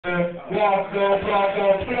Blanco,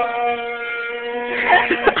 Blanco, Blanco.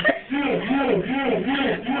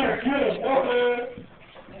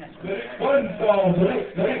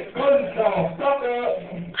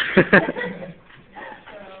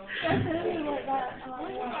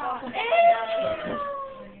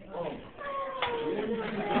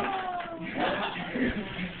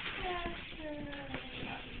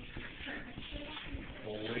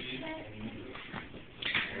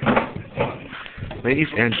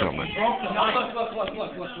 Ladies and gentlemen. Look.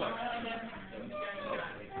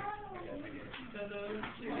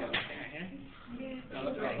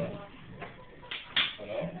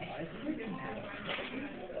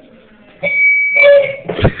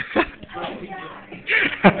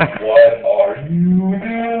 What are you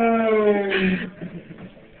doing?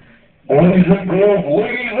 Boys and girls,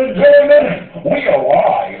 ladies and gentlemen, we are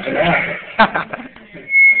live now.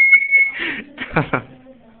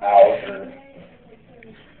 Howser.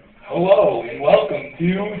 Hello and welcome to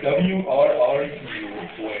WRRQ,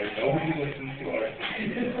 where nobody listens to our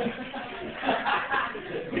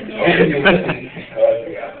nobody listens because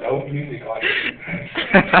we have no music on it.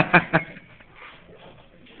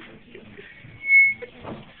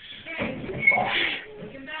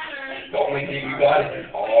 The only thing you got is an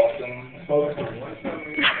awesome spokesperson.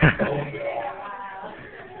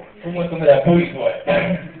 Who wants some of that booty sweat?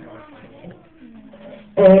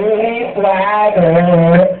 Booty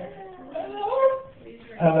swagger.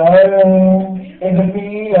 Hello, is it me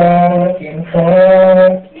you're looking for?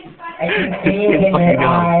 I can see it in your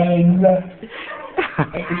eyes. I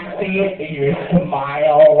can see it in your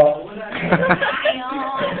smile.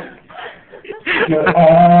 You're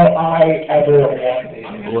all I ever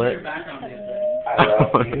wanted. What? I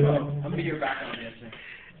love you. I'll be your background dancer.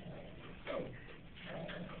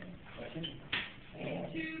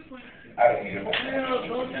 I don't need a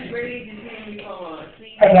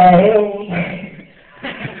Hello.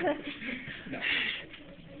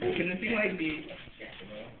 Can this thing like be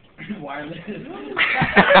wireless?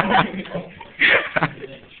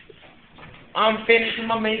 I'm finishing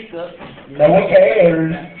my makeup. No one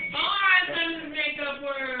cares.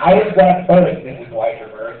 I was that first, Mrs.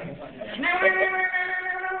 Weisserberg.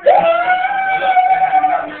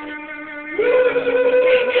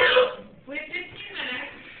 With 15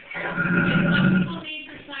 minutes, people need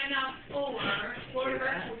to sign up for Florida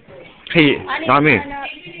Virtual School. Hey, not me. If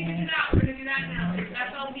you need to do that, we're going to do that now. It's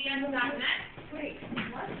FLVN.net. Wait,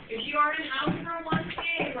 what? If you are in Algebra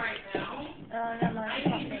 1A right now, I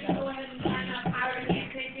need you to go ahead and sign up. I already am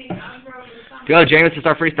taking Algebra over the summer. Go, Jamison,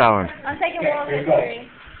 start freestyling. I'm taking world history.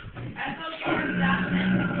 FLVN.net.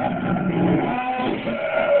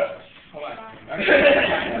 Hold on.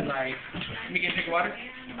 Sorry. Let me get a drink of water.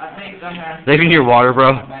 I think I have. Saving your water,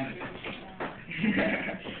 bro.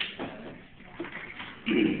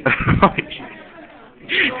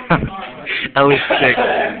 That was sick.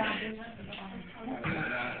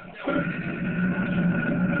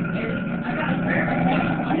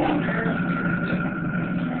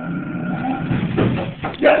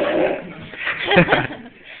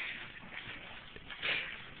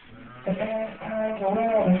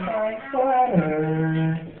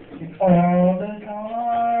 All the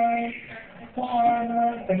time, one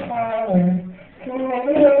the collar,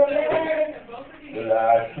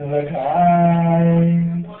 lots of the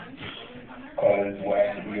time, 'cause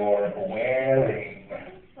when you're wearing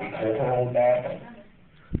a purple neck,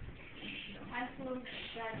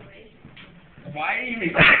 Why are you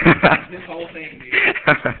making this whole thing, dude?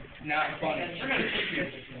 It's not funny.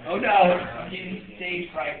 Oh no, I'm getting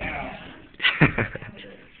staged right now.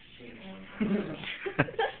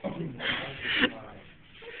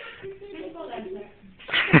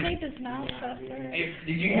 I think this mouse suffered. Hey,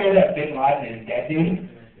 did you hear that Bin Laden is dead, dude?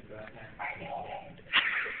 I know that.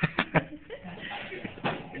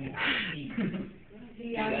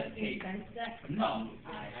 No.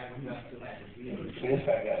 This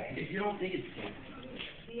fat guy. If you don't think it's safe.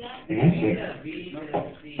 It is sick.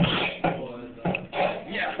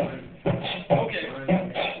 Yeah. Okay.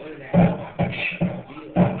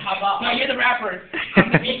 How about? No, you're the rapper.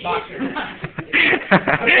 I'm the beatboxer.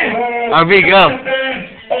 RB, go.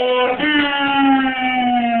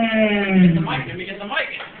 Get the mic. Let me get the mic.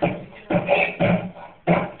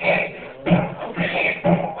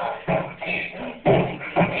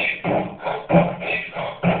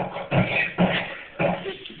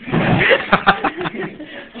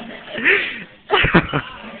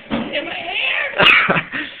 In my hair.